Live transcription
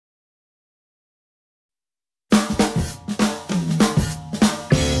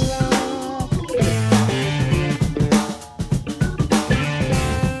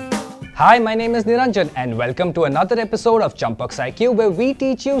Hi, my name is Niranjan and welcome to another episode of Champak's IQ, where we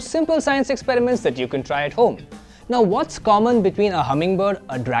teach you simple science experiments that you can try at home. Now, what's common between a hummingbird,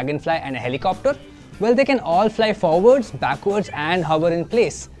 a dragonfly and a helicopter? Well, they can all fly forwards, backwards and hover in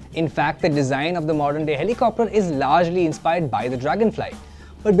place. In fact, the design of the modern day helicopter is largely inspired by the dragonfly.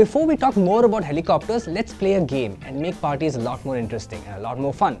 But before we talk more about helicopters, let's play a game and make parties a lot more interesting and a lot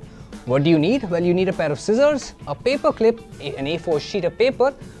more fun. What do you need? Well, you need a pair of scissors, a paper clip, an A4 sheet of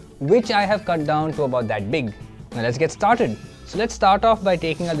paper, which I have cut down to about that big. Now let's get started. So let's start off by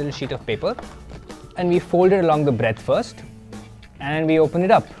taking a little sheet of paper and we fold it along the breadth first and we open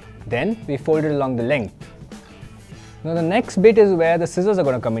it up. Then we fold it along the length. Now the next bit is where the scissors are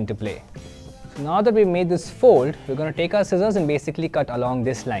going to come into play. So now that we've made this fold, we're going to take our scissors and basically cut along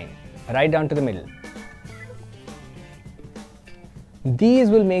this line, right down to the middle. These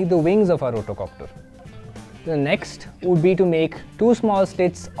will make the wings of our rotocopter. The next would be to make two small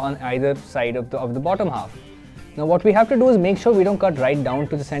slits on either side of the bottom half. Now what we have to do is make sure we don't cut right down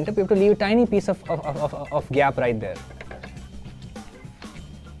to the center. We have to leave a tiny piece of gap right there.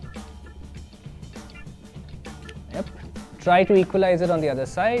 Yep. Try to equalize it on the other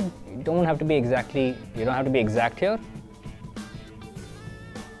side. You don't have to be exact here.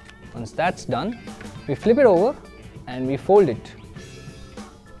 Once that's done, we flip it over and we fold it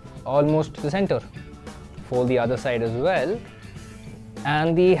almost to the center. Fold the other side as well,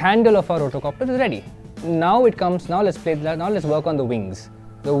 and the handle of our rotocopter is ready. Now let's work on the wings.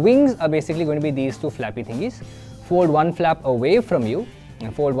 The wings are basically going to be these two flappy thingies. Fold one flap away from you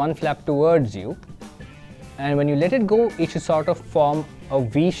and fold one flap towards you. And when you let it go, it should sort of form a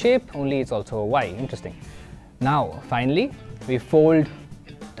V shape, only it's also a Y. Interesting. Now, finally, we fold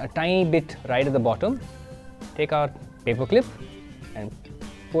a tiny bit right at the bottom. Take our paper clip and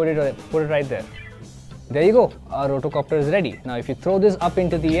put it right there. There you go, our rotocopter is ready. Now if you throw this up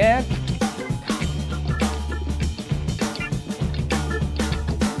into the air,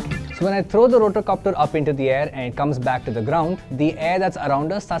 so when I throw the rotocopter up into the air and it comes back to the ground, the air that's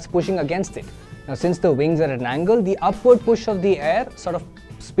around us starts pushing against it. Now since the wings are at an angle, the upward push of the air sort of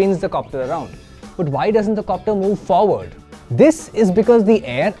spins the copter around. But why doesn't the copter move forward? This is because the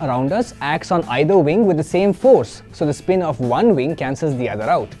air around us acts on either wing with the same force, so the spin of one wing cancels the other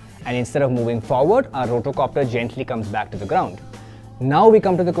out. And instead of moving forward, our rotocopter gently comes back to the ground. Now we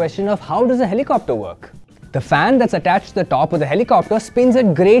come to the question of how does a helicopter work? The fan that's attached to the top of the helicopter spins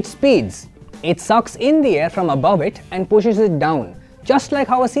at great speeds. It sucks in the air from above it and pushes it down, just like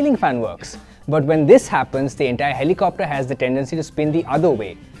how a ceiling fan works. But when this happens, the entire helicopter has the tendency to spin the other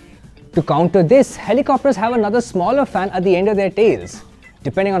way. To counter this, helicopters have another smaller fan at the end of their tails.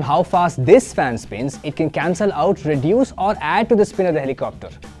 Depending on how fast this fan spins, it can cancel out, reduce or add to the spin of the helicopter.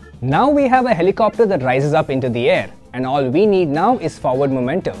 Now we have a helicopter that rises up into the air, and all we need now is forward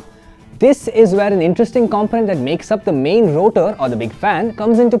momentum. This is where an interesting component that makes up the main rotor or the big fan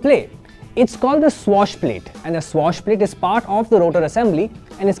comes into play. It's called the swash plate, and the swash plate is part of the rotor assembly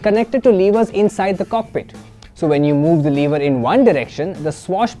and is connected to levers inside the cockpit. So when you move the lever in one direction, the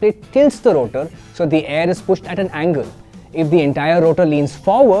swash plate tilts the rotor so the air is pushed at an angle. If the entire rotor leans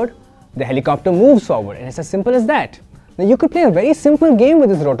forward, the helicopter moves forward, and it's as simple as that. Now you could play a very simple game with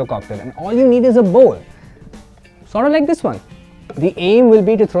this rotocopter, and all you need is a bowl. Sort of like this one. The aim will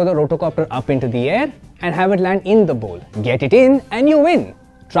be to throw the rotocopter up into the air and have it land in the bowl. Get it in and you win.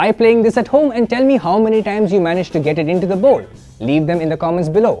 Try playing this at home and tell me how many times you managed to get it into the bowl. Leave them in the comments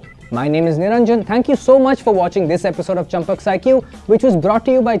below. My name is Niranjan. Thank you so much for watching this episode of Champak's IQ, which was brought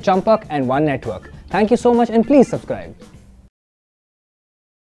to you by Champak and One Network. Thank you so much and please subscribe.